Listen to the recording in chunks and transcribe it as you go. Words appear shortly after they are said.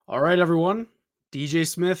All right, everyone. DJ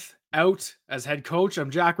Smith out as head coach.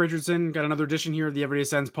 I'm Jack Richardson. Got another edition here of the Everyday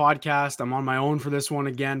Sens podcast. I'm on my own for this one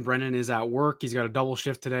again. Brendan is at work. He's got a double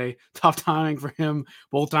shift today. Tough timing for him.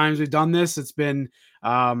 Both times we've done this, it's been,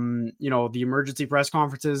 the emergency press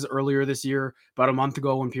conferences earlier this year, about a month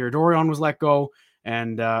ago when Pierre Dorion was let go,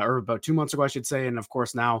 or about 2 months ago, I should say. And of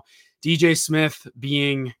course, now DJ Smith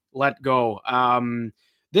being let go.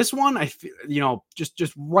 This one, I feel,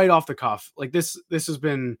 just right off the cuff, like this has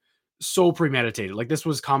been so premeditated. Like this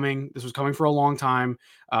was coming. This was coming for a long time.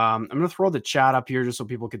 I'm gonna throw the chat up here just so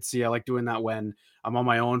people could see. I like doing that when I'm on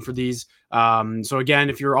my own for these. So again,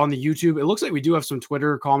 if you're on the YouTube, it looks like we do have some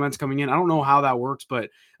Twitter comments coming in. I don't know how that works, but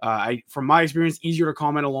from my experience, easier to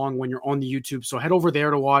comment along when you're on the YouTube. So head over there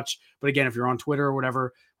to watch. But again, if you're on Twitter or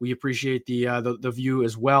whatever, we appreciate the view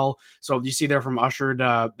as well. So you see there from Ushered,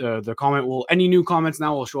 the comment will, any new comments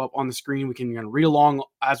now will show up on the screen. We can read along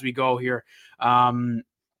as we go here.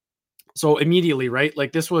 So immediately, right?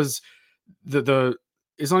 Like this was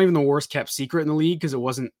it's not even the worst kept secret in the league because it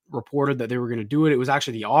wasn't reported that they were going to do it. It was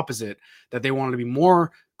actually the opposite, that they wanted to be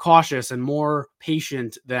more cautious and more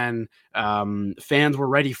patient than fans were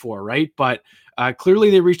ready for, right? But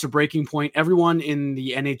clearly they reached a breaking point. Everyone in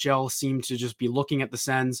the NHL seemed to just be looking at the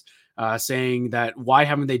Sens, saying that why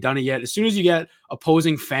haven't they done it yet? As soon as you get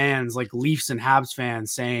opposing fans like Leafs and Habs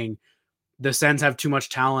fans saying the Sens have too much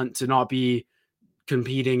talent to not be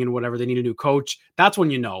competing and whatever, they need a new coach, that's when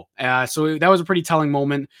so that was a pretty telling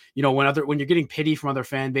moment. When you're getting pity from other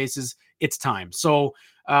fan bases, it's time. So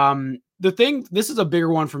this is a bigger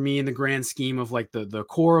one for me in the grand scheme of like the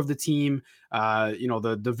core of the team,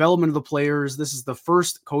 the development of the players. This is the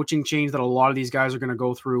first coaching change that a lot of these guys are going to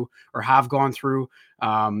go through or have gone through.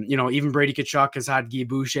 Even Brady Tkachuk has had Guy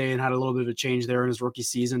Boucher and had a little bit of a change there in his rookie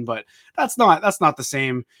season, but that's not the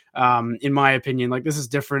same, in my opinion. Like this is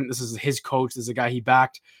different. This is his coach. This is a guy he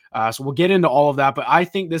backed. So we'll get into all of that, but I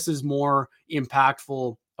think this is more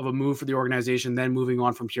impactful of a move for the organization than moving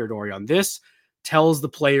on from Pierre Dorion. This tells the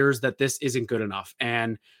players that this isn't good enough.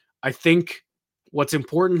 And I think what's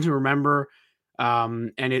important to remember,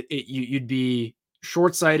 and you'd be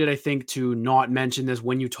short-sighted, I think, to not mention this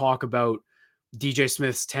when you talk about DJ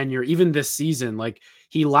Smith's tenure, even this season. Like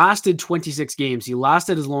he lasted 26 games. He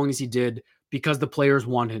lasted as long as he did because the players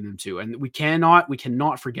wanted him to. And we cannot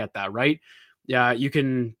forget that, right? Yeah, you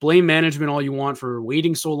can blame management all you want for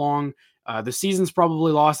waiting so long. The season's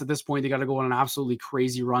probably lost at this point. They got to go on an absolutely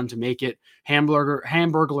crazy run to make it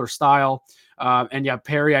Hamburglar style. And yeah,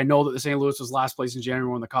 Perry, I know that the St. Louis was last place in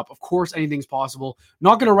January in the Cup. Of course, anything's possible.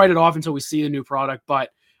 Not going to write it off until we see the new product.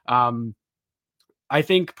 But I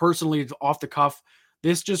think personally, off the cuff,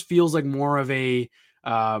 this just feels like more of a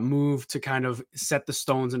move to kind of set the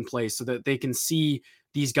stones in place so that they can see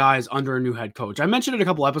these guys under a new head coach. I mentioned it a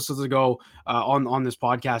couple episodes ago on this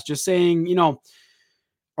podcast, just saying,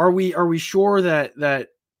 are we sure that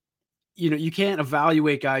you can't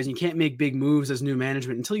evaluate guys and you can't make big moves as new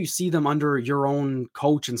management until you see them under your own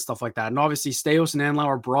coach and stuff like that. And obviously Staios and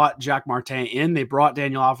Andlauer brought Jacques Martin in, they brought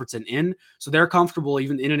Daniel Alfredsson in, so they're comfortable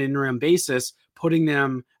even in an interim basis putting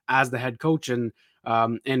them as the head coach and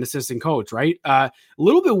assistant coach, right? A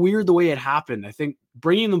little bit weird the way it happened. I think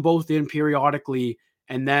bringing them both in periodically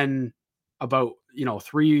and then about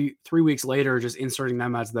 3 weeks later just inserting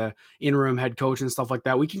them as the interim head coach and stuff like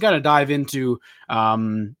that. We can kind of dive into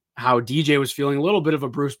how DJ was feeling, a little bit of a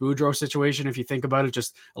Bruce Boudreau situation if you think about it,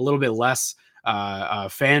 just a little bit less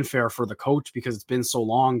fanfare for the coach because it's been so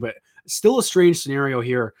long, but still a strange scenario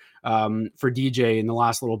here for DJ in the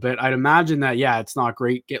last little bit. I'd imagine that, yeah, it's not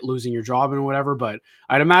great losing your job and whatever, but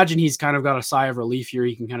I'd imagine he's kind of got a sigh of relief here.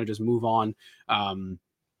 He can kind of just move on.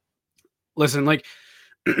 Listen, like,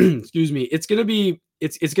 excuse me, it's gonna be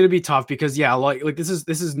tough because like this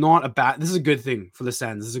is not a bad, this is a good thing for the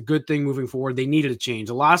Sens. This is a good thing moving forward. They needed a change.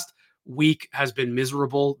 The last week has been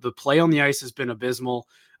miserable. The play on the ice has been abysmal.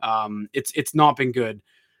 It's not been good.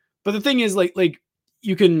 But the thing is, like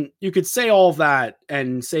you could say all of that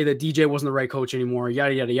and say that DJ wasn't the right coach anymore,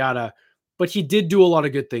 yada yada yada. But he did do a lot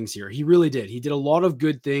of good things here. He really did. He did a lot of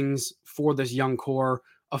good things for this young core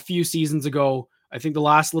a few seasons ago. I think the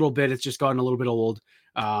last little bit, it's just gotten a little bit old.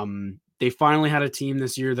 They finally had a team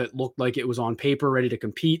this year that looked like it was on paper ready to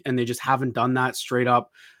compete, and they just haven't done that straight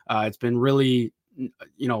up. It's been really,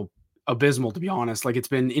 abysmal, to be honest. Like it's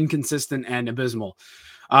been inconsistent and abysmal.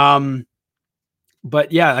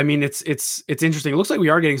 But yeah, I mean, it's interesting. It looks like we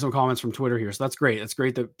are getting some comments from Twitter here, so that's great. That's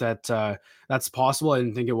great that that's possible. I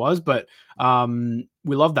didn't think it was, but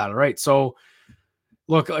we love that. All right, so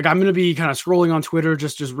look, like I'm going to be kind of scrolling on Twitter,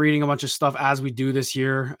 just reading a bunch of stuff as we do this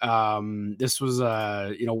here. This was,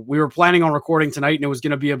 we were planning on recording tonight and it was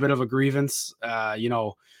going to be a bit of a grievance.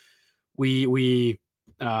 we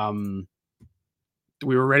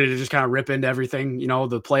were ready to just kind of rip into everything,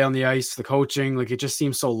 the play on the ice, the coaching, like it just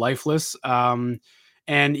seems so lifeless.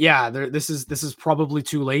 And yeah, this is probably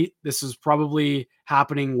too late. This is probably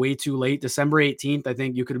happening way too late. December 18th, I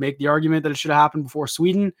think you could make the argument that it should have happened before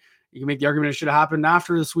Sweden. You can make the argument it should have happened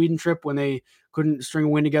after the Sweden trip when they couldn't string a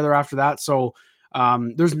win together after that. So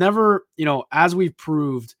there's never, as we've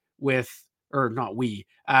proved or not we,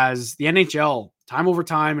 as the NHL time over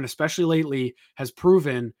time, and especially lately, has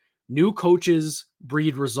proven new coaches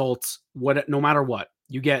breed results. No matter what,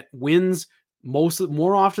 you get wins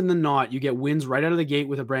more often than not. You get wins right out of the gate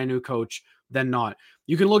with a brand new coach than not.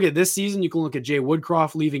 You can look at this season. You can look at Jay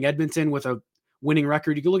Woodcroft leaving Edmonton with a winning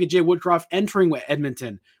record. You can look at Jay Woodcroft entering with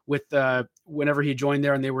Edmonton with whenever he joined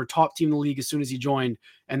there, and they were top team in the league as soon as he joined,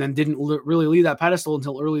 and then didn't really leave that pedestal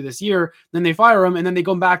until early this year. Then they fire him, and then they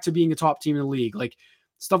go back to being a top team in the league. Like,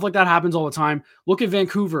 stuff like that happens all the time. Look at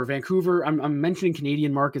Vancouver. I'm mentioning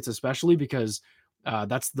Canadian markets especially because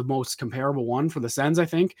that's the most comparable one for the Sens, I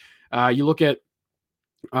think. You look at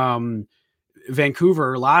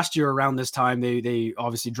Vancouver last year around this time, they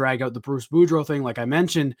obviously drag out the Bruce Boudreau thing, like I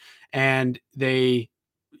mentioned, and they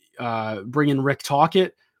bring in Rick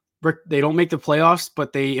Tocchet. They don't make the playoffs,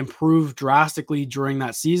 but they improve drastically during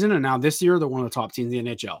that season. And now this year, they're one of the top teams in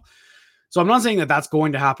the NHL. So I'm not saying that that's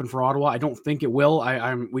going to happen for Ottawa. I don't think it will.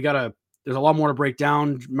 There's a lot more to break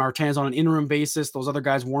down. Martin's on an interim basis. Those other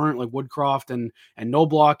guys weren't, like Woodcroft and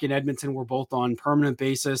Knobloch in Edmonton were both on permanent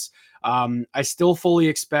basis. I still fully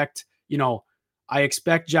expect, I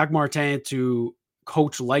expect Jacques Martin to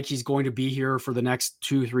coach like he's going to be here for the next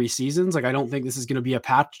 2-3 seasons. Like, I don't think this is going to be a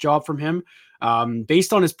patch job from him.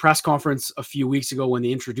 Based on his press conference a few weeks ago when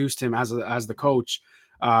they introduced him as the coach,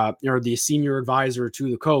 or the senior advisor to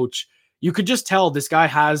the coach, you could just tell this guy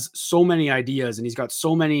has so many ideas and he's got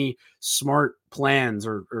so many smart plans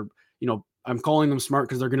or I'm calling them smart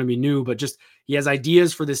because they're going to be new, but just he has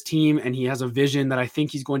ideas for this team and he has a vision that I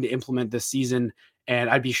think he's going to implement this season.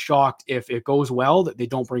 And I'd be shocked if it goes well that they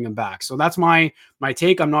don't bring him back. So that's my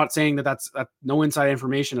take. I'm not saying that that's no inside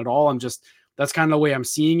information at all. That's kind of the way I'm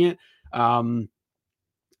seeing it. But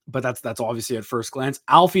that's obviously at first glance.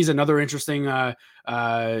 Alfie's another interesting,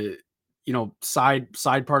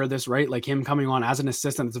 side part of this, right? Like him coming on as an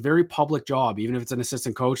assistant. It's a very public job, even if it's an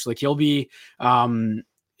assistant coach. Like he'll be,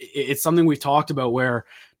 it's something we've talked about where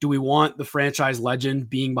do we want the franchise legend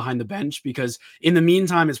being behind the bench? Because in the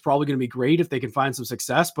meantime, it's probably going to be great if they can find some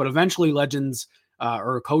success, but eventually legends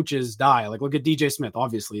or coaches die. Like look at DJ Smith.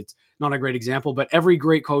 Obviously it's not a great example, but every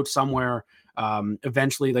great coach somewhere,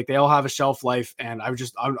 eventually, like they all have a shelf life. And I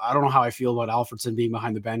don't know how I feel about Alfredsson being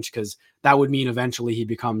behind the bench, because that would mean eventually he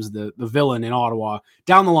becomes the villain in Ottawa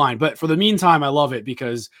down the line. But for the meantime, I love it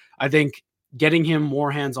because I think getting him more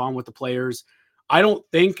hands-on with the players, I don't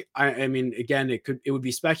think, I mean, again, it would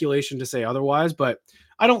be speculation to say otherwise, but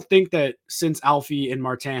I don't think that since Alfie and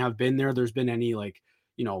Martin have been there, there's been any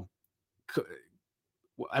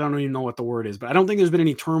I don't even know what the word is, but I don't think there's been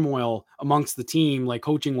any turmoil amongst the team, like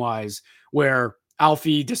coaching wise, where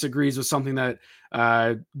Alfie disagrees with something that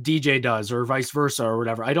DJ does or vice versa or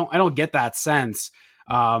whatever. I don't get that sense.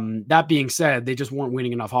 That being said, they just weren't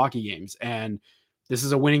winning enough hockey games, and this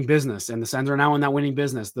is a winning business, and the Sens are now in that winning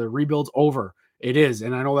business. The rebuild's over. It is.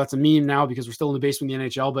 And I know that's a meme now because we're still in the basement of the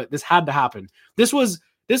NHL, but this had to happen. This was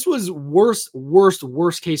worst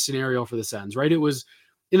case scenario for the Sens, right? It was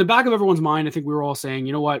in the back of everyone's mind. I think we were all saying,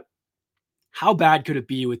 you know what, how bad could it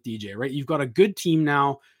be with DJ, right? You've got a good team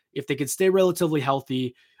now. If they could stay relatively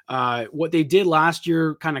healthy, what they did last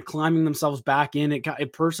year, kind of climbing themselves back in,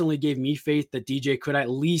 it personally gave me faith that DJ could at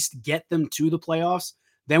least get them to the playoffs.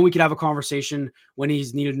 Then we could have a conversation when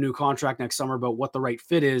he's needed a new contract next summer about what the right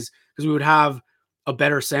fit is, because we would have a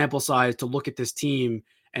better sample size to look at this team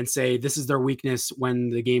and say, this is their weakness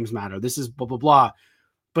when the games matter. This is blah, blah, blah.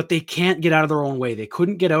 But they can't get out of their own way. They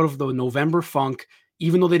couldn't get out of the November funk,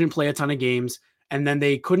 even though they didn't play a ton of games. And then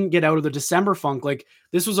they couldn't get out of the December funk. Like,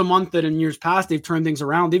 this was a month that in years past, they've turned things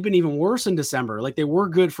around. They've been even worse in December. Like, they were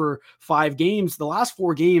good for 5 games. The last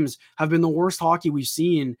 4 games have been the worst hockey we've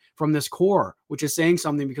seen from this core, which is saying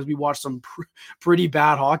something because we watched some pretty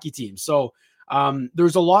bad hockey teams. So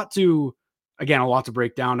there's a lot to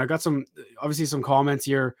break down. I got some comments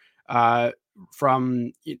here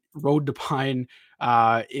from Road to Pine.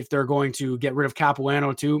 If they're going to get rid of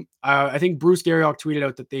Capuano too. I think Bruce Garriock tweeted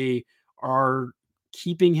out that they are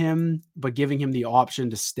keeping him, but giving him the option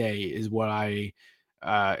to stay is what I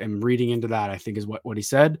am reading into that, I think is what he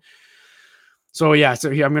said. So yeah,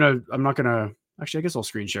 I'm not gonna, actually, I guess I'll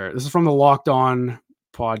screen share it. This is from the Locked On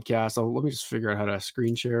podcast. Let me just figure out how to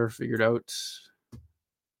screen share, figure it out.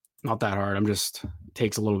 Not that hard. I'm just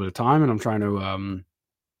takes a little bit of time, and I'm trying to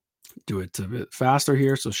do it a bit faster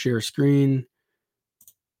here. So share screen.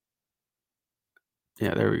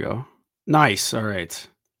 Yeah, there we go. Nice. All right.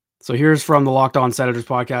 So here's from the Locked On Senators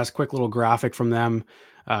podcast. Quick little graphic from them.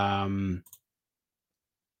 Um,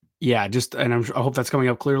 yeah, just and I hope that's coming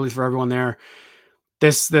up clearly for everyone there.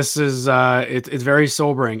 This is it's very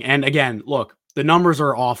sobering. And again, look, the numbers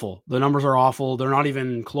are awful. The numbers are awful. They're not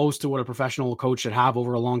even close to what a professional coach should have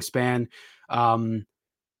over a long span. Um,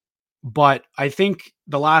 But I think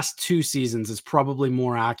the last 2 seasons is probably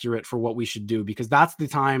more accurate for what we should do because that's the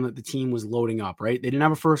time that the team was loading up, right? They didn't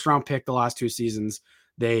have a first round pick the last 2 seasons.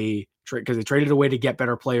 Because they traded away to get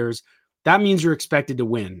better players. That means you're expected to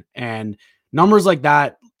win. And numbers like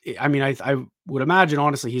that, I mean, I would imagine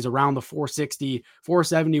honestly he's around the 460,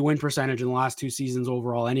 470 win percentage in the last 2 seasons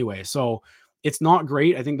overall anyway. So it's not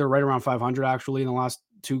great. I think they're right around 500 actually in the last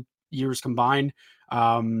 2 years combined.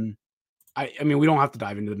 I mean, we don't have to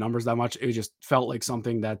dive into the numbers that much. It just felt like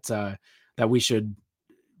something that we should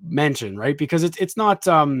mention, right? Because it's not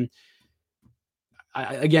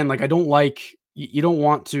again, like I don't like you don't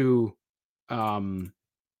want to um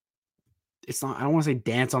it's not I don't want to say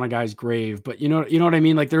dance on a guy's grave, but you know what I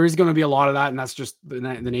mean? Like there is going to be a lot of that, and that's just the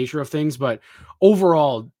nature of things. But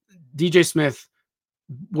overall, DJ Smith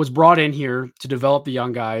was brought in here to develop the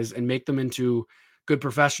young guys and make them into good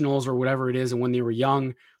professionals or whatever it is. And when they were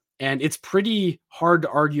young, and it's pretty hard to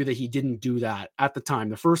argue that he didn't do that at the time.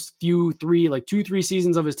 The first few like 2, 3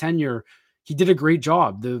 seasons of his tenure, he did a great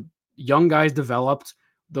job. The young guys developed.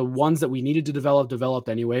 The ones that we needed to developed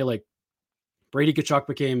anyway. Like Brady Tkachuk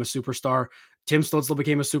became a superstar. Tim Stützle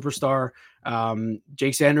became a superstar.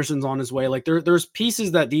 Jake Sanderson's on his way. Like there's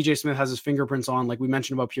pieces that DJ Smith has his fingerprints on, like we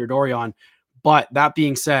mentioned about Pierre Dorion. But that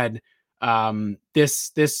being said,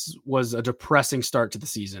 this was a depressing start to the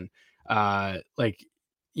season. Like,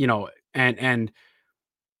 and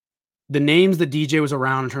the names that DJ was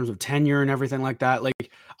around in terms of tenure and everything like that. Like,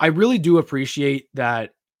 I really do appreciate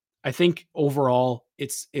that. I think overall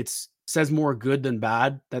it's says more good than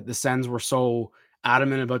bad that the Sens were so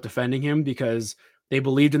adamant about defending him because they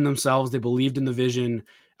believed in themselves, they believed in the vision.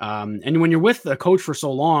 And when you're with a coach for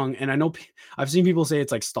so long, and I know I've seen people say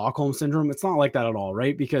it's like Stockholm syndrome. It's not like that at all,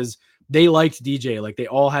 right? Because they liked DJ, like they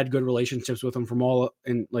all had good relationships with him from all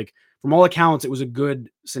accounts. It was a good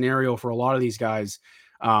scenario for a lot of these guys.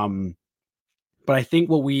 But I think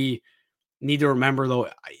what we need to remember though,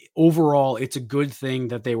 overall, it's a good thing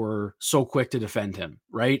that they were so quick to defend him,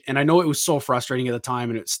 right? And I know it was so frustrating at the time,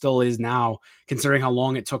 and it still is now, considering how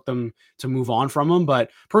long it took them to move on from him. But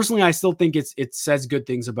personally, I still think it says good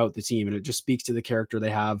things about the team, and it just speaks to the character they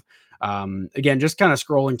have. Again, just kind of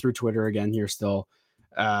scrolling through Twitter again here still,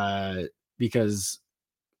 because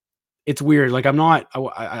it's weird. Like I'm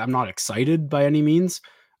not excited by any means.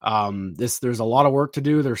 There's a lot of work to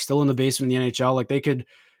do. They're still in the basement in the NHL. Like they could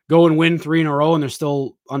go and win 3 in a row and they're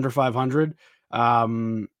still under 500.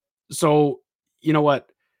 So you know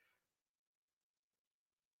what?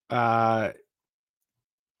 I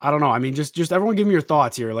don't know. I mean, just everyone give me your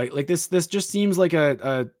thoughts here. Like this just seems like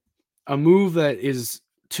a move that is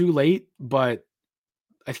too late, but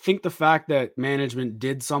I think the fact that management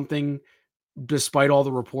did something despite all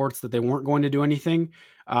the reports that they weren't going to do anything,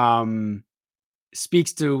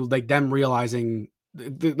 speaks to like them realizing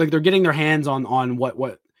like they're getting their hands on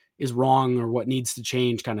what is wrong or what needs to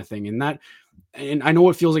change kind of thing. And I know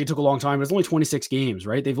it feels like it took a long time. It's only 26 games,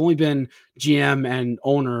 right? They've only been GM and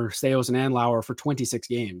owner Staios and Andlauer for 26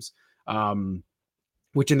 games.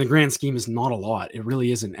 Which in the grand scheme is not a lot. It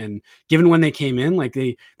really isn't. And given when they came in, like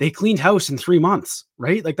they cleaned house in 3 months,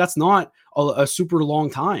 right? Like that's not a super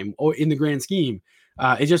long time in the grand scheme.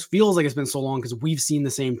 It just feels like it's been so long because we've seen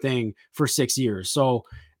the same thing for 6 years. So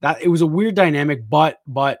that it was a weird dynamic, but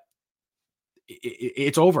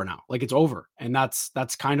it's over now. Like it's over, and that's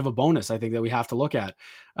kind of a bonus I think that we have to look at.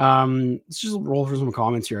 Let's just roll through some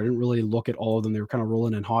comments here. I didn't really look at all of them. They were kind of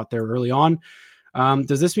rolling in hot there early on.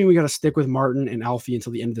 Does this mean we got to stick with Martin and Alfie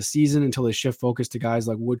until the end of the season until they shift focus to guys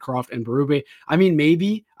like Woodcroft and Berube? I mean,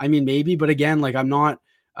 maybe, but again, like I'm not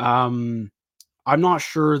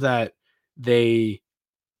sure that they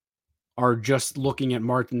are just looking at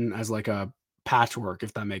Martin as like a patchwork,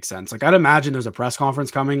 if that makes sense. Like I'd imagine there's a press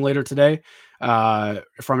conference coming later today,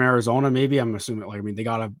 from Arizona. Maybe I'm assuming like, I mean, they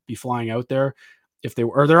got to be flying out there if they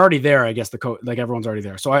were, or they're already there. I guess like everyone's already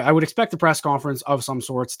there. So I would expect a press conference of some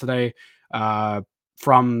sorts today,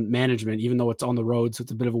 from management, even though it's on the road. So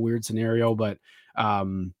it's a bit of a weird scenario, but,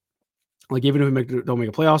 like even if we don't make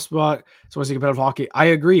a playoff spot, so I see competitive hockey. I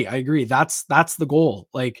agree. That's the goal.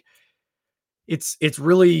 Like it's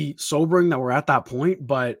really sobering that we're at that point,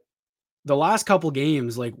 but the last couple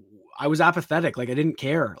games, like I was apathetic. Like I didn't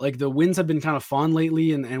care. Like the wins have been kind of fun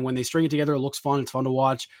lately, and when they string it together, it looks fun. It's fun to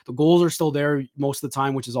watch. The goals are still there most of the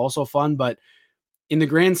time, which is also fun. But in the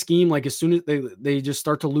grand scheme, like as soon as they just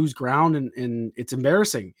start to lose ground, and it's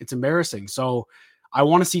embarrassing. It's embarrassing. So I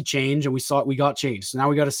want to see change, and we got change. So now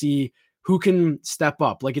we got to see who can step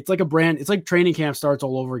up. Like it's like training camp starts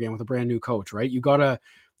all over again with a brand new coach, right? You gotta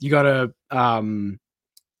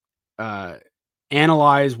uh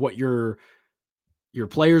analyze what your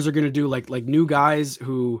players are going to do, like new guys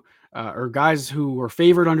who or guys who were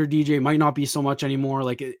favored under DJ might not be so much anymore.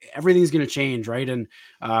 Like everything's going to change, right? And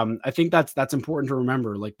I think that's important to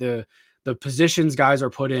remember. Like the positions guys are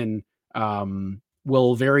put in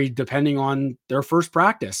will vary depending on their first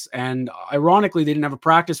practice. And ironically, they didn't have a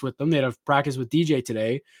practice with them. They had a practice with DJ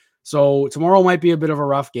today, so tomorrow might be a bit of a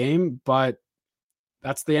rough game, but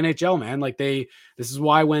that's the NHL, man. This is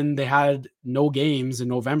why when they had no games in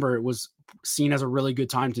November, it was seen as a really good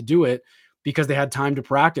time to do it because they had time to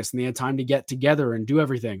practice and they had time to get together and do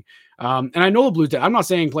everything. And I know the Blue Jays, I'm not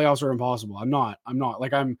saying playoffs are impossible. I'm not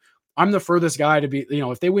like I'm the furthest guy to be,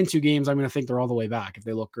 if they win 2 games, I'm going to think they're all the way back if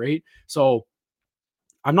they look great. So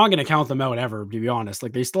I'm not going to count them out ever, to be honest.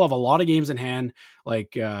 Like they still have a lot of games in hand.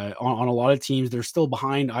 Like on a lot of teams, they're still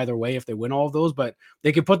behind either way if they win all of those, but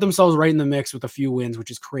they could put themselves right in the mix with a few wins,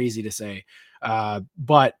 which is crazy to say.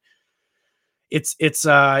 But it's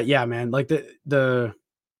yeah, man. Like the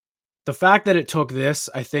fact that it took this,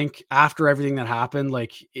 I think, after everything that happened,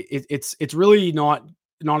 like it's really not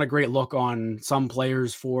a great look on some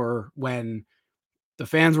players for when the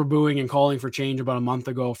fans were booing and calling for change about a month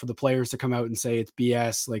ago for the players to come out and say it's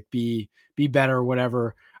BS, like be better or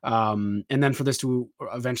whatever. And then for this to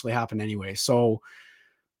eventually happen anyway. So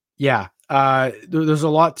yeah, there's a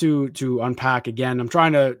lot to unpack. Again, I'm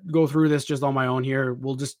trying to go through this just on my own here.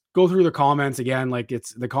 We'll just go through the comments again. Like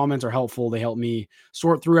the comments are helpful. They help me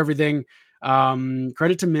sort through everything.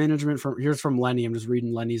 Credit to management here's from Lenny. I'm just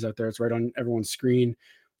reading Lenny's out there. It's right on everyone's screen.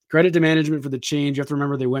 Credit to management for the change. You have to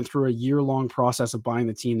remember they went through a year-long process of buying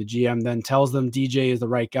the team. The GM then tells them DJ is the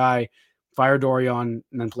right guy, fire Dorion,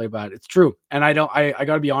 and then play bad. It's true. And I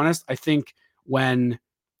got to be honest. I think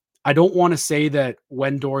I don't want to say that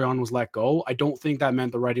when Dorion was let go, I don't think that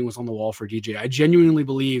meant the writing was on the wall for DJ. I genuinely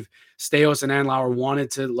believe Staios and Andlauer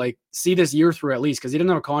wanted to like see this year through at least because he didn't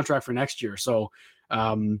have a contract for next year. So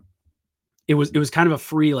it was kind of a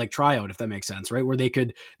free like tryout, if that makes sense, right? Where they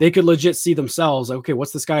could legit see themselves like, okay,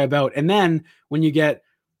 what's this guy about? And then when you get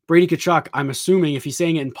Brady Tkachuk, I'm assuming if he's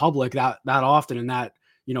saying it in public that often and that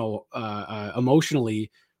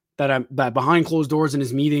emotionally, that behind closed doors in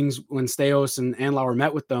his meetings when Staios and Andlauer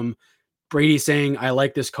met with them, Brady's saying, I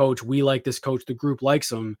like this coach, we like this coach, the group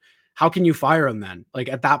likes him. How can you fire him then? Like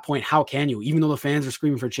at that point, how can you? Even though the fans are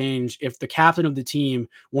screaming for change, if the captain of the team,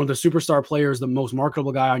 one of the superstar players, the most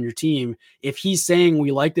marketable guy on your team, if he's saying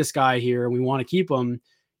we like this guy here and we want to keep him,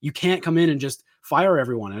 you can't come in and just fire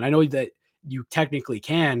everyone. And I know that you technically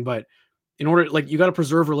can, but in order, like you got to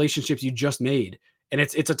preserve relationships you just made. And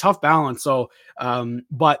it's a tough balance. So,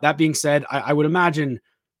 but that being said, I would imagine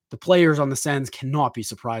the players on the Sens cannot be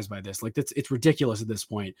surprised by this. Like it's ridiculous at this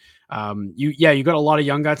point. You got a lot of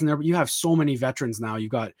young guys in there, but you have so many veterans now.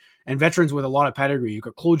 And veterans with a lot of pedigree. You've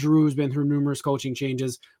got Claude Giroux, who's been through numerous coaching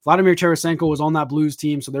changes. Vladimir Tarasenko was on that Blues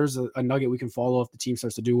team, so there's a nugget we can follow if the team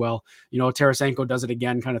starts to do well. Tarasenko does it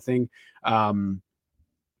again, kind of thing.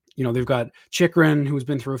 They've got Chikrin, who's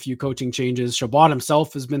been through a few coaching changes. Shabbat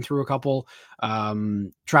himself has been through a couple.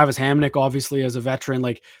 Travis Hamnick, obviously, as a veteran.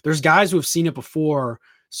 Like, there's guys who have seen it before,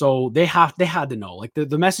 so they had to know. Like,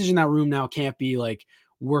 the message in that room now can't be like,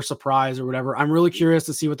 we're surprised or whatever. I'm really curious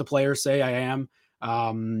to see what the players say. I am.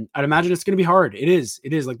 I'd imagine it's going to be hard. It is.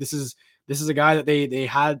 Like, this is a guy that they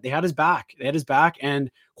had his back. They had his back.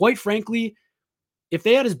 And quite frankly, if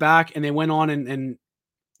they had his back and they went on and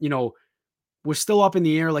was still up in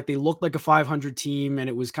the air, like they looked like a 500 team and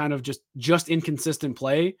it was kind of just inconsistent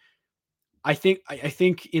play, I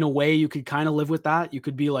think in a way you could kind of live with that. You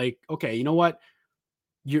could be like, okay, you know what?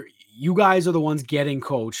 You guys are the ones getting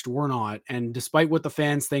coached. We're not. And despite what the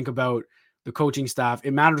fans think about the coaching staff,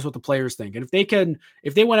 it matters what the players think. And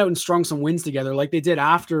if they went out and strung some wins together, like they did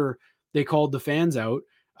after they called the fans out,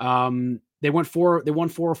 they won 4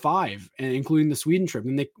 or 5, and including the Sweden trip.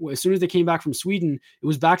 And as soon as they came back from Sweden, it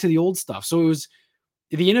was back to the old stuff. So it was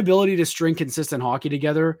the inability to string consistent hockey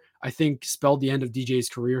together, I think, spelled the end of DJ's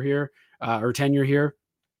career here, or tenure here.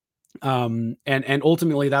 And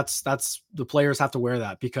ultimately that's the players have to wear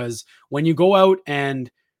that, because when you go out and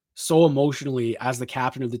so emotionally as the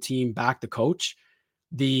captain of the team back the coach,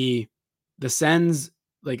 the Sens,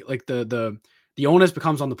 like the onus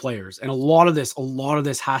becomes on the players. And a lot of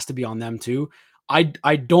this has to be on them too.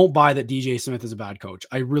 I don't buy that DJ Smith is a bad coach.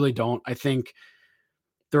 I really don't. I think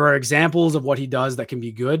there are examples of what he does that can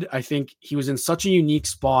be good. I think he was in such a unique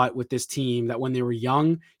spot with this team that when they were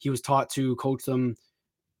young, he was taught to coach them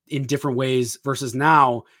in different ways versus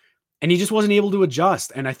now, and he just wasn't able to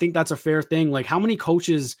adjust. And I think that's a fair thing. Like, how many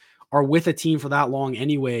coaches are with a team for that long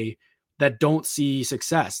anyway that don't see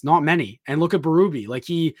success? Not many. And look at Berube. Like,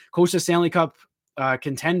 he coached a Stanley Cup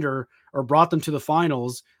contender or brought them to the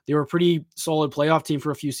finals. They were a pretty solid playoff team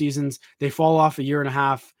for a few seasons. They fall off a year and a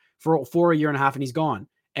half for a year and a half, and he's gone.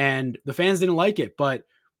 And the fans didn't like it. But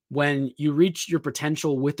when you reach your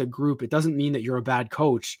potential with a group, it doesn't mean that you're a bad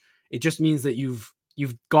coach. It just means that you've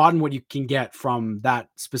gotten what you can get from that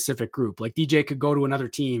specific group. Like, DJ could go to another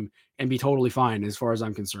team and be totally fine as far as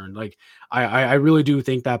I'm concerned. Like, I really do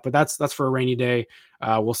think that, but that's for a rainy day.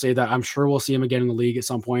 We'll say that. I'm sure we'll see him again in the league at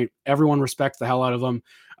some point. Everyone respects the hell out of him.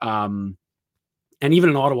 And even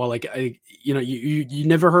in Ottawa, like, you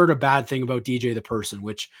never heard a bad thing about DJ the person,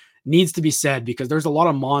 which needs to be said, because there's a lot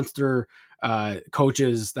of monster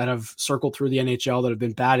coaches that have circled through the NHL that have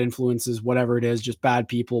been bad influences, whatever it is, just bad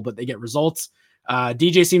people, but they get results.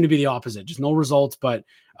 DJ seemed to be the opposite, just no results, but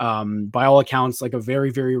by all accounts, like a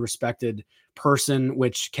very, very respected person,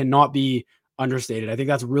 which cannot be understated. I think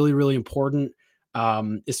that's really, really important,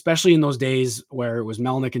 especially in those days where it was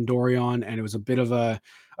Melnick and Dorion, and it was a bit of a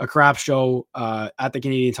crap show at the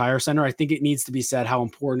Canadian Tire Center. I think it needs to be said how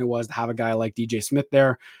important it was to have a guy like DJ Smith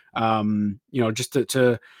there. Just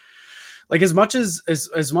to like, as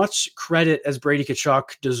much credit as Brady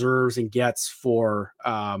Tkachuk deserves and gets for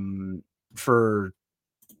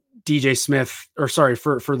DJ Smith, or sorry,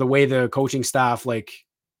 for the way the coaching staff, like,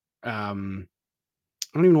 I don't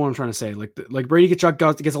even know what I'm trying to say. Like Brady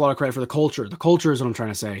Tkachuk gets a lot of credit for the culture. The culture is what I'm trying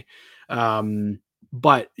to say.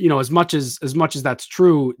 But as much as that's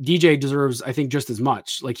true, DJ deserves, I think, just as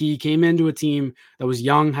much. Like, he came into a team that was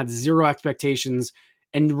young, had zero expectations,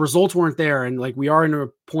 and results weren't there. And like, we are in a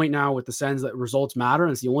point now with the Sens that results matter,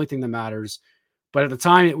 and it's the only thing that matters. But at the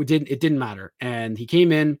time, it didn't matter. And he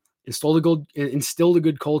came in, instilled a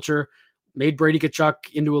good culture, made Brady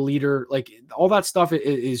Tkachuk into a leader. Like, all that stuff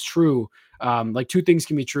is true. Like, two things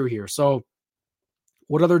can be true here. So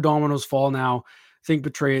what other dominoes fall now? Think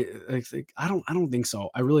betray. I don't think so.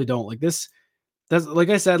 I really don't. Like, this. That's, like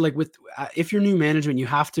I said, like, with if you're new management, you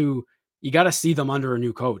got to see them under a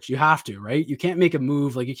new coach. You have to, right? You can't make a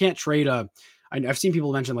move. Like, you can't trade I've seen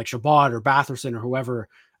people mention like Shabbat or Batherson or whoever,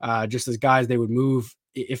 just as guys they would move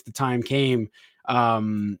if the time came.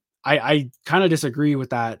 I kind of disagree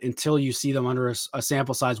with that until you see them under a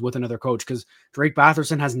sample size with another coach, because Drake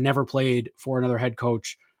Batherson has never played for another head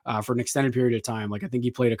coach for an extended period of time. Like, I think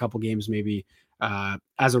he played a couple games maybe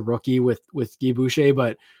as a rookie with Guy Boucher,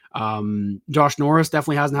 but Josh Norris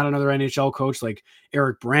definitely hasn't had another NHL coach. Like,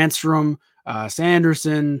 Eric Brandstrom,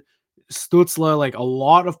 Sanderson, Stutzla, like, a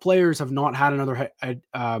lot of players have not had another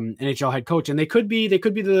NHL head coach, and they could be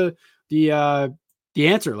the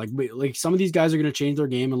answer. Like some of these guys are going to change their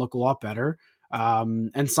game and look a lot better.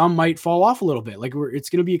 And some might fall off a little bit. Like, it's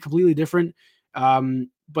going to be completely different.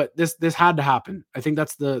 But this had to happen. I think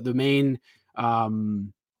that's the main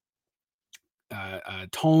tone,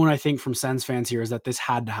 I think, from Sens fans here, is that this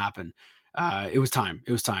had to happen. It was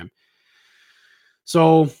time.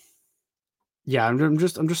 So yeah, I'm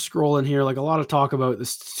just scrolling here. Like, a lot of talk about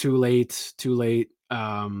this too late. Pierre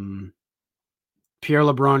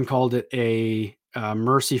LeBrun called it a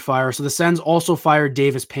mercy fire. So the Sens also fired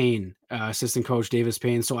Davis Payne, assistant coach Davis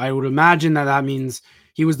Payne. So I would imagine that means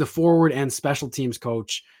he was the forward and special teams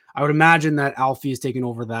coach. I would imagine that Alfie is taking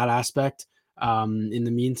over that aspect in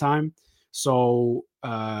the meantime. So,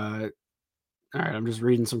 all right, I'm just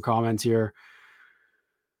reading some comments here.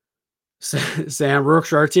 Sam Rourke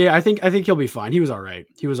Chartier, I think he'll be fine. He was all right.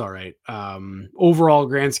 Overall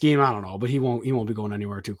grand scheme, I don't know, but he won't be going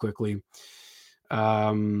anywhere too quickly.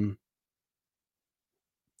 I'm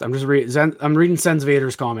reading Sens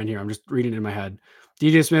Vader's comment here. I'm just reading it in my head.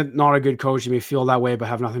 DJ Smith, not a good coach. You may feel that way, but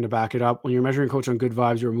have nothing to back it up. When you're measuring coach on good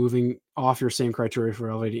vibes, you're moving off your same criteria for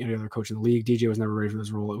elevating any other coach in the league. DJ was never ready for this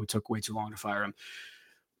role. It took way too long to fire him.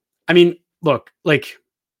 I mean, look, like,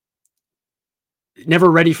 never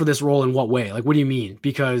ready for this role in what way? Like, what do you mean?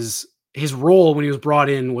 Because his role when he was brought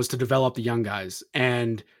in was to develop the young guys.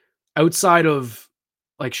 And outside of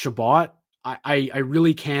like Shabbat, I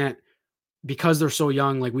really can't, because they're so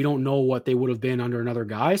young, like, we don't know what they would have been under another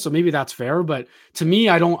guy. So maybe that's fair. But to me,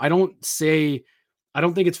 I don't think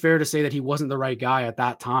it's fair to say that he wasn't the right guy at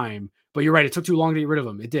that time. But you're right. It took too long to get rid of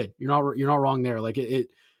him. It did. You're not wrong there. Like,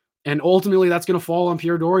 and ultimately that's going to fall on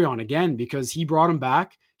Pierre Dorion again, because he brought him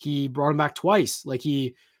back. He brought him back twice. Like,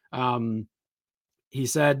 he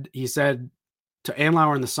said to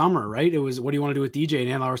Andlauer in the summer, right? It was, what do you want to do with DJ? And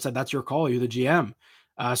Andlauer said, that's your call. You're the GM.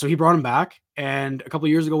 So he brought him back. And a couple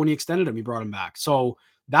of years ago when he extended him, he brought him back. So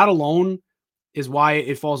that alone is why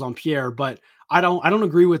it falls on Pierre. But I don't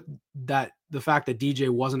agree with that. The fact that DJ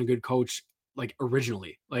wasn't a good coach, like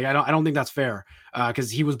originally, like I don't think that's fair.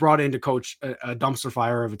 Cause he was brought in to coach a dumpster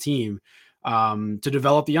fire of a team, to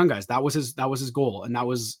develop the young guys. That was his goal. And that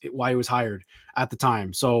was why he was hired at the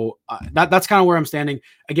time. So that's kind of where I'm standing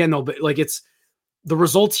again, though. But like, it's, the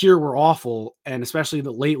results here were awful. And especially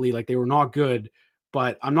lately, like they were not good,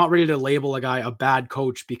 but I'm not ready to label a guy a bad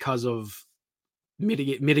coach because of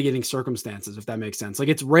mitigating circumstances, if that makes sense. Like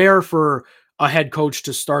it's rare for a head coach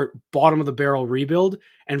to start bottom of the barrel rebuild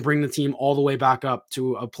and bring the team all the way back up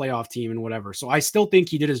to a playoff team and whatever. So I still think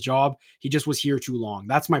he did his job. He just was here too long.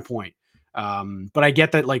 That's my point. But I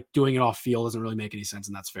get that like doing it off field doesn't really make any sense,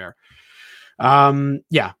 and that's fair.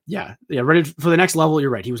 Yeah. Ready for the next level.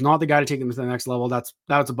 You're right. He was not the guy to take them to the next level. That's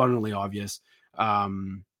abundantly obvious.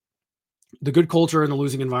 The good culture in the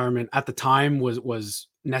losing environment at the time was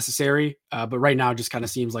necessary, but right now it just kind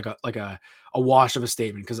of seems like a wash of a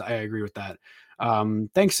statement, because I agree with that.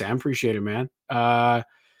 Thanks, Sam. Appreciate it, man.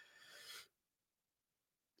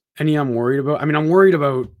 Any I'm worried about? I mean, I'm worried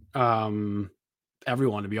about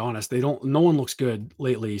everyone, to be honest. No one looks good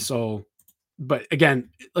lately. So, but again,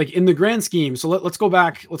 like in the grand scheme, so let's go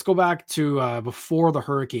back to before the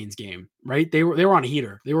Hurricanes game, right? They were on a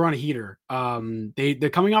heater. They're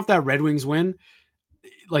coming off that Red Wings win.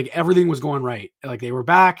 Like everything was going right. Like they were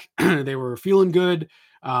back, they were feeling good.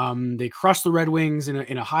 They crushed the Red Wings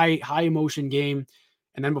in a high emotion game.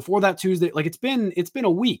 And then before that Tuesday, like it's been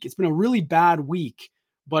a week. It's been a really bad week,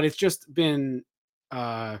 but it's just been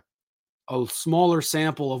a smaller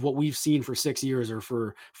sample of what we've seen for 6 years or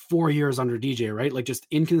for 4 years under DJ, right? Like just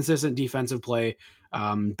inconsistent defensive play,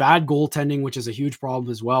 bad goaltending, which is a huge problem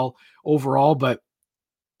as well overall. But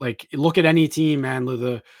like look at any team, man,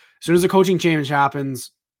 as soon as the coaching change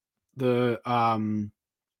happens, the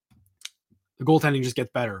goaltending just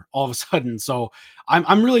gets better all of a sudden. So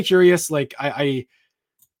I'm really curious. Like I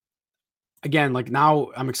again, like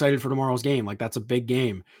now I'm excited for tomorrow's game. Like that's a big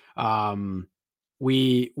game. There's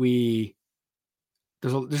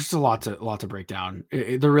just a lot to break down.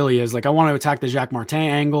 There really is. Like I want to attack the Jacques Martin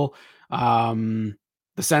angle. The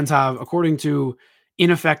Sens have, according to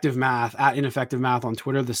ineffective math on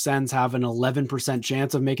Twitter, the Sens have an 11%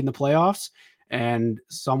 chance of making the playoffs. And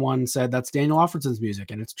someone said that's Daniel Alfredsson's music,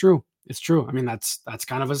 and it's true. It's true. I mean, that's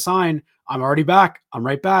kind of a sign. I'm already back. I'm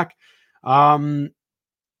right back. Yeah,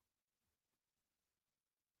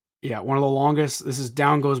 one of the longest. This is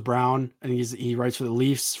Down Goes Brown, and he writes for the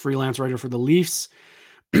Leafs, freelance writer for the Leafs.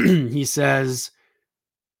 He says,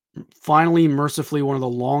 finally, mercifully, one of the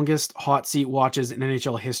longest hot seat watches in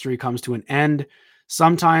NHL history comes to an end.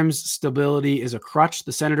 Sometimes stability is a crutch.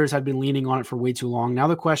 The Senators had been leaning on it for way too long. Now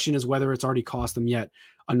the question is whether it's already cost them yet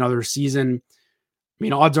another season. I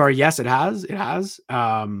mean, odds are yes, it has. It has.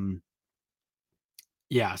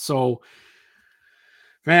 Yeah. So,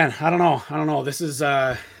 man, I don't know. This is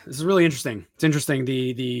really interesting. It's interesting.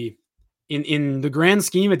 In the grand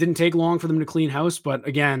scheme, it didn't take long for them to clean house, but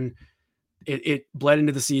again, it bled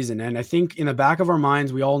into the season. And I think in the back of our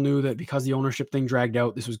minds, we all knew that because the ownership thing dragged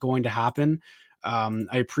out, this was going to happen.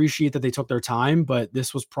 I appreciate that they took their time, but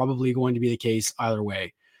this was probably going to be the case either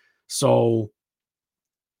way. So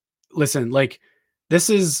listen, like this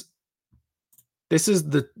is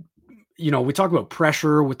the, we talk about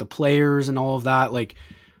pressure with the players and all of that. Like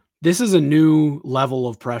this is a new level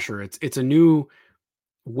of pressure. It's a new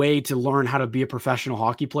way to learn how to be a professional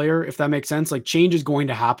hockey player, if that makes sense. Like change is going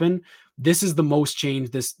to happen. This is the most change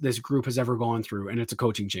this group has ever gone through, and it's a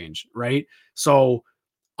coaching change, right? So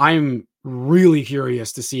I'm really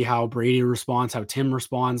curious to see how Brady responds, how Tim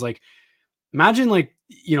responds. Like imagine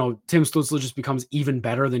Tim Stützle just becomes even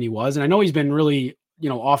better than he was. And I know he's been really,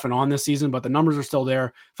 off and on this season, but the numbers are still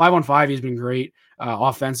there. 5-on-5, he's been great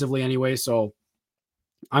offensively anyway. So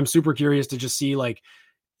I'm super curious to just see like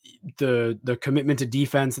the commitment to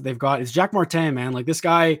defense that they've got. It's Jacques Martin, man. Like this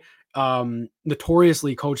guy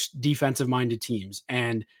notoriously coached defensive minded teams,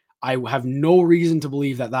 and I have no reason to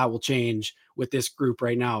believe that will change with this group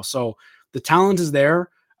right now. So the talent is there.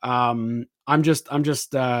 I'm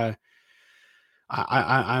almost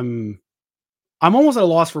at a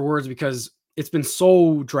loss for words because it's been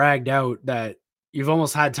so dragged out that you've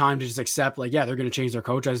almost had time to just accept like, yeah, they're going to change their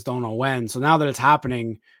coach. I just don't know when. So now that it's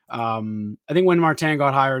happening, I think when Martin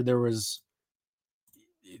got hired, the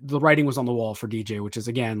writing was on the wall for DJ, which is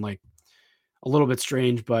again, like a little bit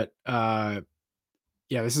strange, but yeah,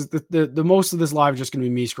 this is the most of this live is just going to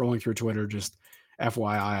be me scrolling through Twitter. Just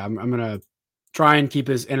FYI, I'm going to try and keep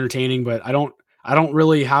this entertaining, but I don't I don't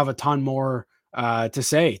really have a ton more to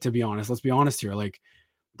say, to be honest. Let's be honest here. Like,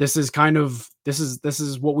 this is kind of this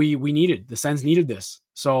is what we needed. The Sens needed this.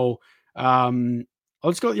 So um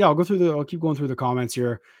let's go. Yeah, I'll keep going through the comments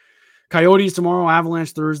here. Coyotes tomorrow,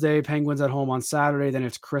 Avalanche Thursday, Penguins at home on Saturday, then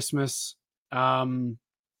it's Christmas. Um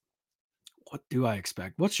what do I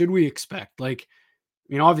expect? What should we expect? Like,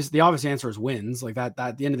 obviously the obvious answer is wins. Like that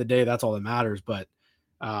at the end of the day, that's all that matters. But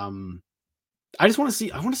um I want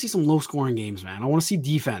to see some low scoring games, man. I want to see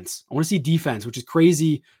defense. I want to see defense, which is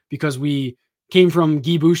crazy because we came from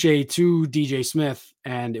Guy Boucher to DJ Smith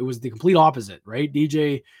and it was the complete opposite, right?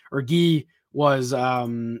 DJ or Guy was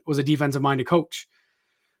a defensive minded coach.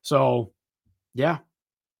 So, yeah.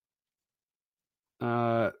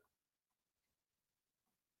 Uh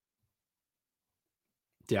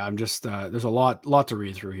yeah, I'm just there's a lot to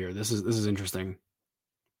read through here. This is interesting.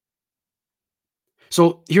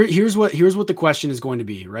 So, here's what the question is going to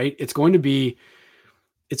be, right? It's going to be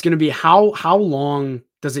how long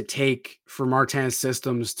does it take for Martin's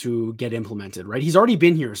systems to get implemented, right? He's already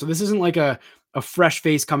been here. So this isn't like a fresh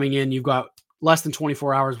face coming in. You've got less than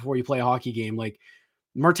 24 hours before you play a hockey game. Like,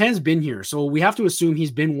 Martin's been here. So we have to assume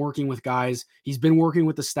he's been working with guys. He's been working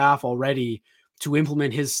with the staff already to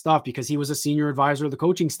implement his stuff because he was a senior advisor of the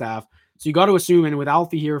coaching staff. So you got to assume, and with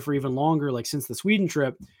Alfie here for even longer, like since the Sweden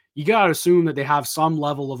trip, you got to assume that they have some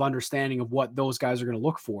level of understanding of what those guys are going to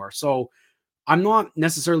look for. So I'm not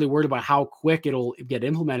necessarily worried about how quick it'll get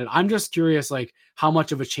implemented. I'm just curious, like how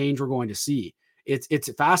much of a change we're going to see.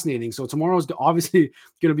 It's fascinating. So tomorrow's obviously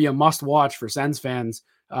going to be a must watch for Sens fans,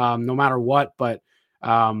 no matter what. But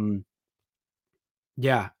um,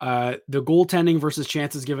 yeah, the goaltending versus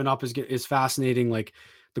chances given up is fascinating. Like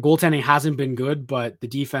the goaltending hasn't been good, but the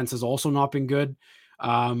defense has also not been good.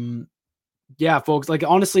 Um, yeah, folks. Like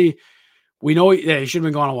honestly, we know he should have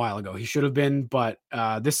been gone a while ago. He should have been, but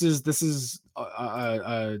this is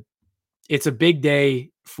it's a big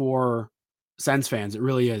day for Sens fans. It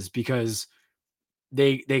really is because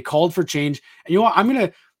they called for change. And you know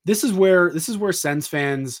what? This is where Sens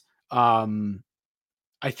fans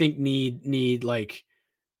I think need like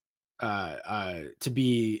to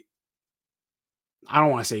be, I don't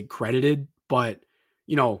want to say credited, but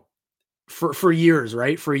you know, for years,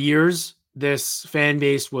 right? For years, this fan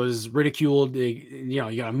base was ridiculed.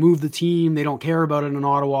 You got to move the team. They don't care about it in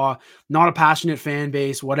Ottawa. Not a passionate fan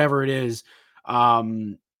base, whatever it is.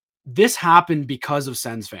 Um, this happened because of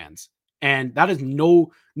Sens fans, and that is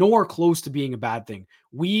nowhere close to being a bad thing.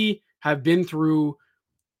 We have been through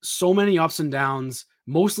so many ups and downs,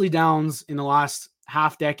 mostly downs in the last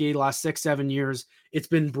half decade, last 6, 7 years. It's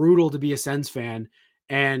been brutal to be a Sens fan.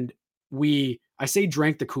 And I say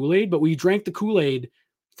drank the Kool-Aid, but we drank the Kool-Aid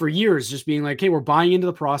for years, just being like, hey, we're buying into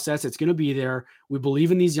the process. It's going to be there. We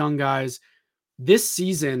believe in these young guys. This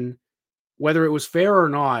season, whether it was fair or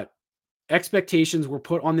not, expectations were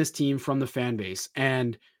put on this team from the fan base.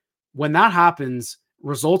 And when that happens,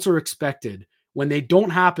 results are expected. When they don't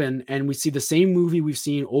happen and we see the same movie we've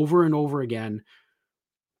seen over and over again,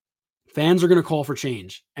 fans are going to call for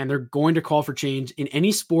change, and they're going to call for change in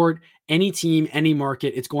any sport, any team, any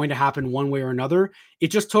market. It's going to happen one way or another. It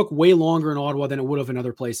just took way longer in Ottawa than it would have in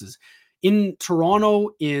other places. In Toronto,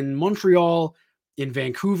 in Montreal, in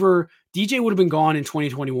Vancouver, DJ would have been gone in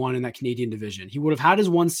 2021 in that Canadian division. He would have had his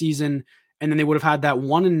one season, and then they would have had that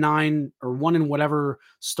 1-9 or one in whatever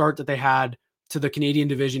start that they had to the Canadian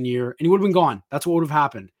division year, and he would have been gone. That's what would have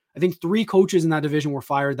happened. I think 3 coaches in that division were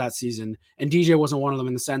fired that season, and DJ wasn't one of them,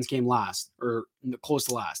 and the Sens came last or close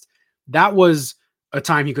to last. That was a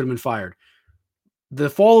time he could have been fired. The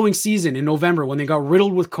following season in November, when they got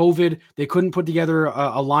riddled with COVID, they couldn't put together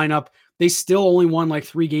a lineup. They still only won like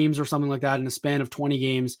 3 games or something like that in a span of 20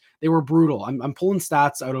 games. They were brutal. I'm pulling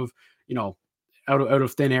stats out of, out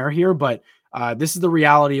of thin air here, but this is the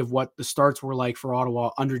reality of what the starts were like for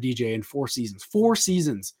Ottawa under DJ in 4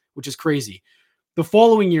 seasons, which is crazy. The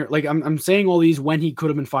following year, like I'm saying all these when he could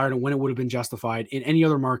have been fired and when it would have been justified in any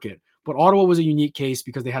other market. But Ottawa was a unique case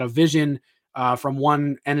because they had a vision from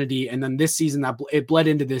one entity, and then this season it bled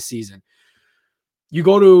into this season. You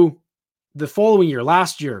go to the following year,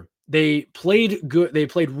 last year, they played good. They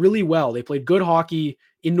played really well. They played good hockey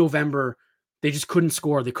in November. They just couldn't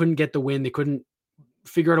score. They couldn't get the win. They couldn't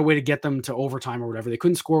figure out a way to get them to overtime or whatever. They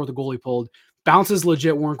couldn't score with the goalie pulled. Bounces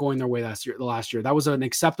legit weren't going their way the last year. That was an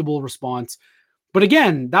acceptable response. But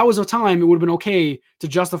again, that was a time it would have been okay to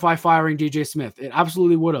justify firing DJ Smith. It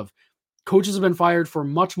absolutely would have. Coaches have been fired for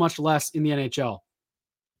much, much less in the NHL.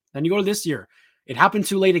 Then you go to this year. It happened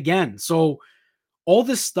too late again. So all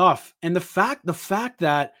this stuff, and the fact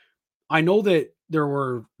that I know that there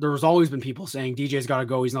was always been people saying DJ's got to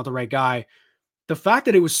go. He's not the right guy. the fact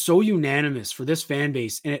that it was so unanimous for this fan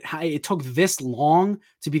base and it took this long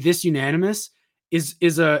to be this unanimous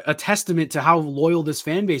is a testament to how loyal this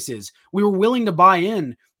fan base is. We were willing to buy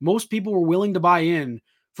in. Most people were willing to buy in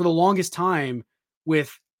for the longest time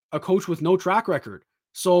with a coach with no track record.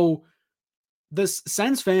 So the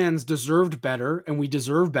Sens fans deserved better, and we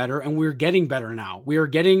deserve better, and we're getting better now. We are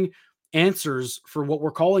getting answers for what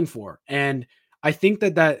we're calling for, and I think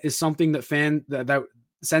that that is something that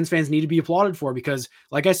Sens fans need to be applauded for, because,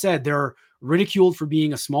 like I said, they're ridiculed for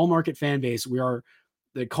being a small market fan base.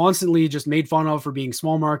 They're constantly just made fun of for being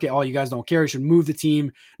small market. Oh, you guys don't care. You should move the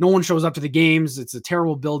team. No one shows up to the games. It's a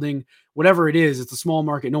terrible building. Whatever it is, it's a small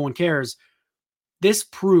market. No one cares. This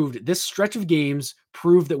stretch of games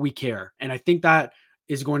proved that we care. And I think that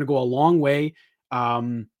is going to go a long way.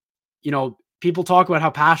 People talk about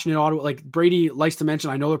how passionate Ottawa, like Brady likes to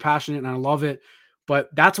mention, I know they're passionate and I love it, but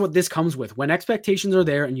that's what this comes with. When expectations are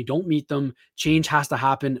there and you don't meet them, change has to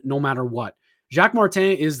happen no matter what. Jacques Martin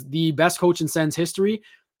is the best coach in Sens history.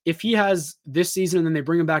 If he has this season and then they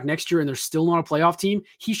bring him back next year and they're still not a playoff team,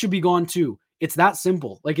 he should be gone too. It's that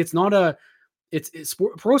simple. Like, it's not a,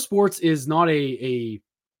 pro sports is not it's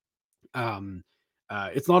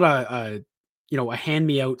not a hand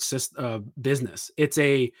me out business. It's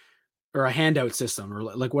a handout system, or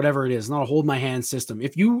like whatever it is, not a hold my hand system.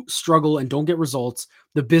 If you struggle and don't get results,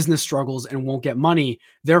 the business struggles and won't get money.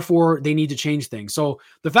 Therefore, they need to change things. So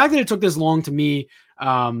the fact that it took this long, to me,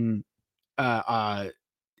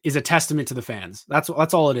 is a testament to the fans. That's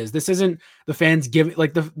all it is. This isn't the fans giving,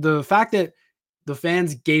 like, the fact that the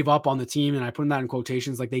fans gave up on the team, and I put that in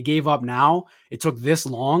quotations, like they gave up now. It took this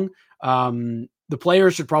long. The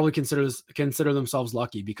players should probably consider themselves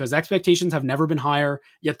lucky, because expectations have never been higher,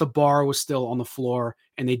 yet the bar was still on the floor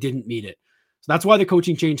and they didn't meet it. So that's why the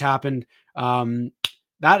coaching change happened.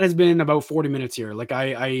 That has been about 40 minutes here. Like,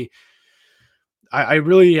 I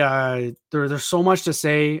really, there's so much to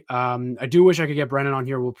say. I do wish I could get Brennan on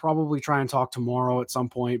here. We'll probably try and talk tomorrow at some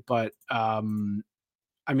point, but, I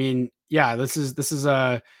mean, yeah, this is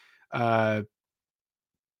a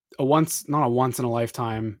once, not a once in a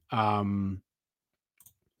lifetime,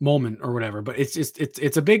 moment or whatever, but it's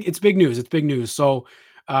big news. It's big news. So,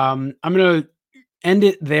 I'm going to end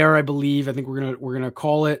it there. I believe, I think we're going to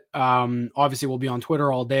call it. Obviously we'll be on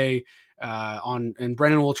Twitter all day, and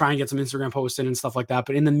Brendan will try and get some Instagram posts in and stuff like that.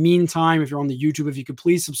 But in the meantime, if you're on the YouTube, if you could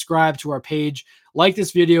please subscribe to our page, like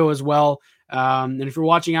this video as well. And if you're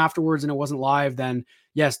watching afterwards and it wasn't live, then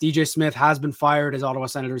yes, DJ Smith has been fired as Ottawa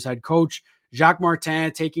Senators head coach. Jacques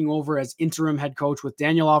Martin taking over as interim head coach, with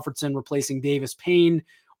Daniel Alfredsson replacing Davis Payne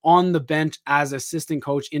on the bench as assistant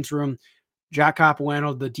coach interim. Jack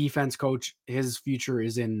Capuano, the defense coach, his future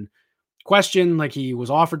is in question. Like, he was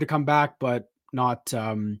offered to come back, but not,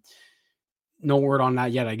 no word on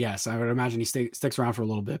that yet, I guess. I would imagine he sticks around for a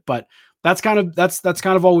little bit, but that's kind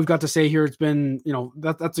of all we've got to say here. It's been,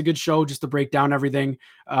 that's a good show just to break down everything.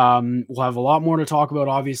 We'll have a lot more to talk about,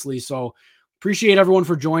 obviously. So appreciate everyone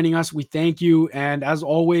for joining us. We thank you. And as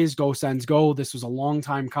always, go Sens go. This was a long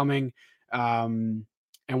time coming.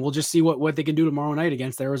 And we'll just see what they can do tomorrow night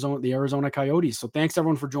against the Arizona Coyotes. So thanks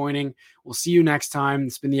everyone for joining. We'll see you next time.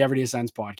 It's been the Everyday Sens podcast.